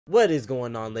What is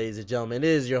going on, ladies and gentlemen? It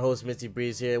is your host, Misty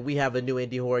Breeze here. We have a new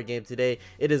indie horror game today.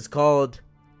 It's called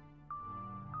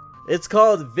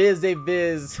Viz A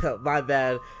Viz. My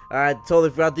bad. I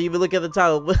totally forgot to even look at the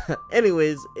title.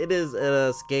 Anyways, it is an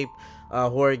escape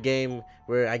horror game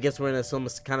where I guess we're in some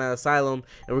kind of asylum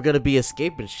and we're gonna be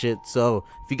escaping shit. So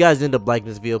if you guys end up liking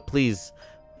this video, please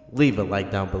leave a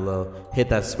like down below. Hit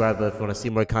that subscribe button if you want to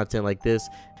see more content like this,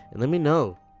 and let me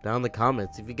know down in the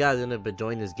comments if you guys end up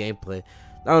enjoying this gameplay.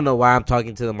 I don't know why I'm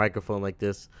talking to the microphone like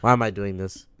this. Why am I doing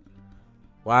this?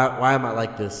 Why am I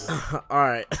like this?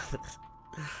 Alright.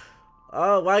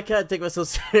 Oh, why can't I take myself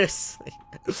seriously?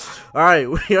 Alright,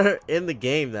 we are in the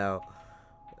game now.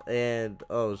 And,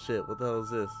 oh shit, what the hell is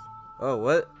this? Oh,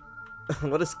 what?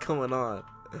 What is going on?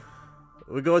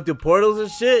 We're going through portals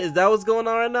and shit? Is that what's going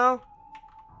on right now?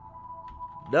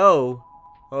 No.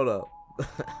 Hold up.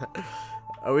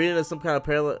 Are we in some kind of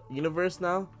parallel universe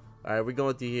now? Alright, we're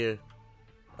going through here.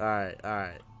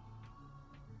 Alright.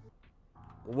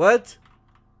 What?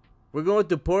 We're going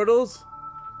through portals?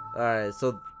 Alright,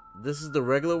 so this is the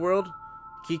regular world.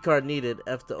 Key card needed.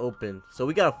 F to open. So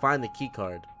we gotta find the key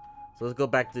card. So let's go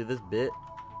back to this bit.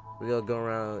 We're gonna go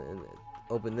around and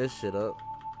open this shit up.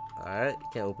 Alright,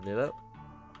 can't open it up.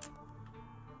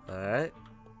 Alright.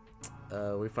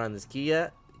 We find this key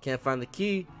at. Can't find the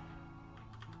key.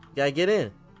 Gotta get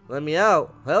in. Let me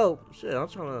out. Help. Shit, I'm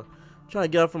trying to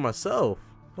get out for myself.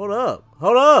 Hold up.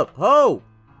 Ho!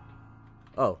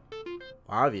 Oh.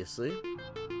 Obviously.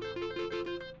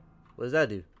 What does that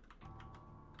do?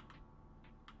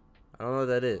 I don't know what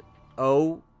that is.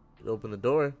 Oh. Open the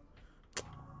door.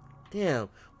 Damn.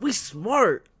 We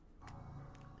smart.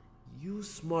 You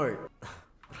smart.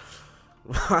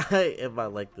 Why am I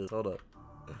like this? Hold up.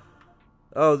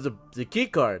 Oh, the key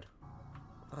card.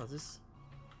 Oh,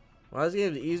 why is this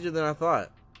game easier than I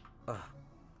thought?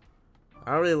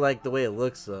 I don't really like the way it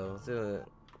looks though.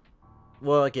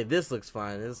 Well, okay, this looks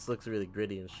fine. This looks really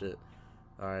gritty and shit.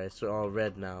 Alright, so all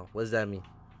red now. What does that mean?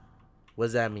 What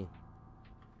does that mean?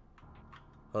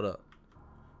 Hold up.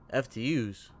 F to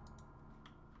use.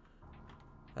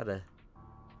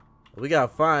 We gotta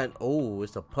find. Oh,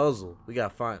 it's a puzzle. We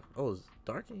gotta find. Oh, it's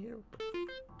dark in here.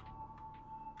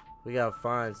 We gotta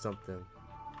find something.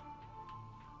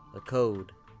 A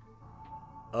code.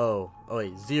 Oh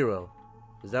wait, 0.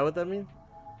 Is that what that means?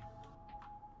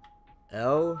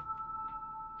 L.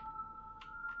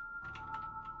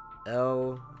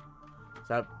 Is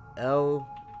that L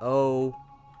O?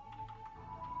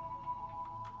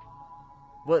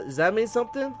 What does that mean?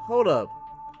 Something? Hold up.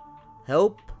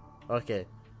 Help. Okay.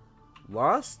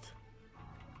 Lost.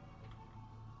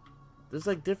 There's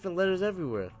like different letters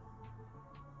everywhere.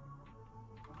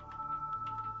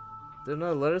 There's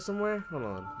another letter somewhere? Hold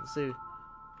on. Let's see.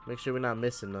 Make sure we're not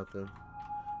missing nothing.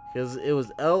 Because it was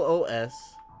LOS.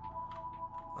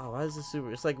 Oh, why is this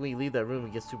super? It's like when you leave that room,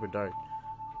 it gets super dark.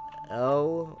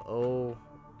 LO.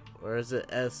 Or is it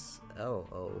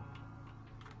SLO?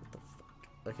 What the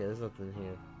fuck? Okay, there's nothing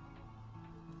here.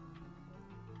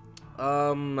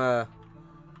 I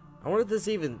wonder if this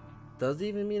does it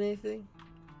even mean anything?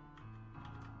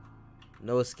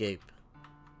 No escape.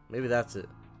 Maybe that's it.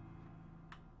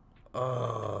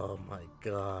 Oh my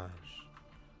gosh.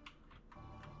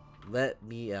 Let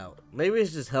me out. Maybe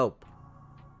it's just help.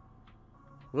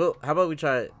 Well, how about we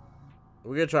try it?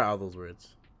 We're gonna try all those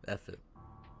words. F it.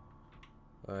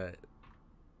 Alright.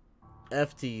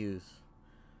 F to use.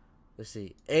 Let's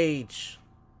see. H.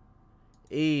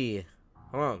 E.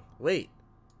 Hold on. Wait.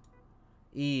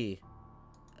 E.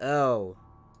 L.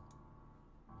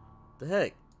 The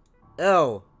heck?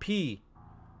 L. P.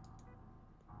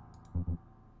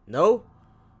 No?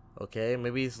 Okay,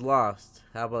 maybe he's lost.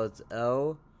 How about it's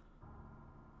L?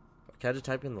 Can I just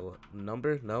type in the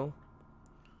number? No?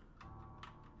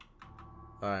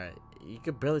 Alright. You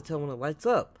can barely tell when it lights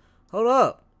up. Hold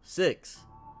up. 6.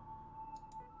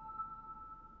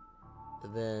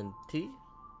 And then T.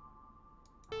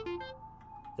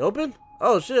 You open?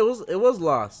 Oh shit, it was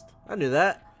lost. I knew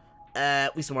that.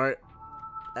 We smart.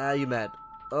 You mad.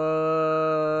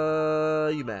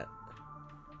 You mad.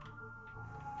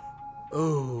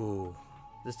 Oh,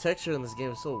 this texture in this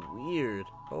game is so weird.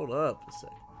 Hold up a sec.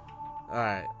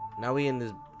 Alright, now we in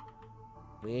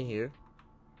here.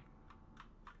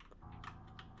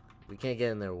 We can't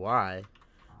get in there. Why?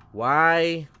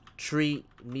 Why treat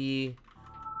me?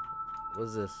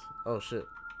 What's this? Oh shit.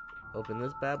 Open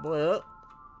this bad boy up.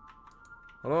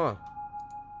 Hold on.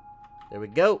 There we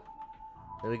go.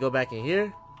 Then we go back in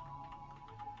here.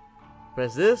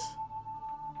 Press this.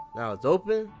 Now it's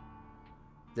open.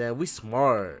 Then we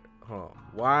smart. Huh.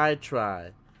 Why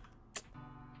try?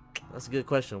 That's a good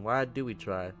question. Why do we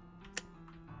try?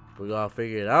 We gotta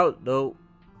figure it out. No.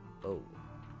 Oh.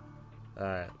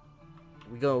 Alright.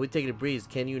 We taking a breeze.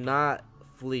 Can you not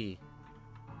flee?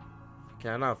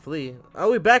 Can I not flee?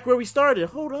 Oh, we back where we started.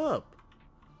 Hold up.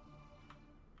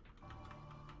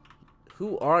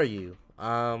 Who are you?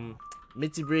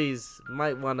 Mitzi Breeze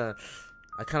might wanna.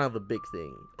 I kind of have a big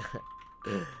thing.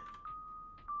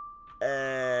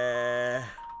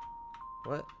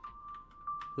 What?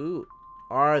 Who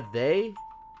are they?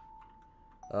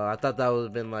 I thought that would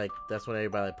have been like, that's when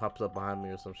everybody like pops up behind me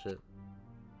or some shit.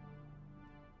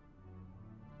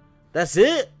 That's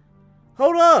it?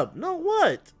 Hold up. No,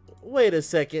 what? Wait a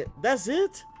second. That's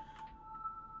it?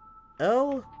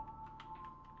 L?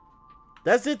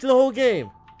 That's it to the whole game.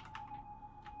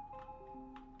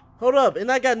 Hold up.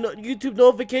 And I got YouTube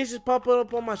notifications popping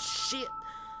up on my shit.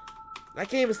 I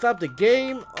can't even stop the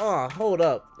game. Oh, hold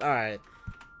up. Alright.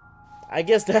 I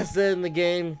guess that's it in the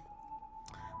game.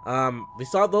 We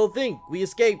solved the whole thing. We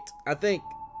escaped, I think,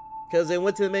 because it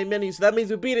went to the main menu. So that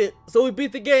means we beat it. So we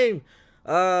beat the game.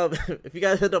 If you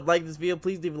guys end up liking this video,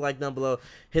 please leave a like down below.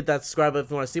 Hit that subscribe button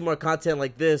if you want to see more content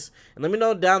like this. And let me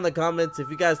know down in the comments if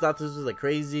you guys thought this was a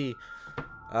crazy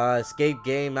escape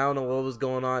game. I don't know what was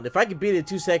going on. If I could beat it in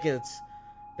 2 seconds,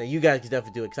 then you guys can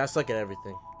definitely do it, because I suck at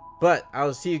everything. But I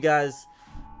will see you guys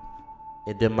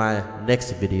in my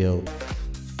next video.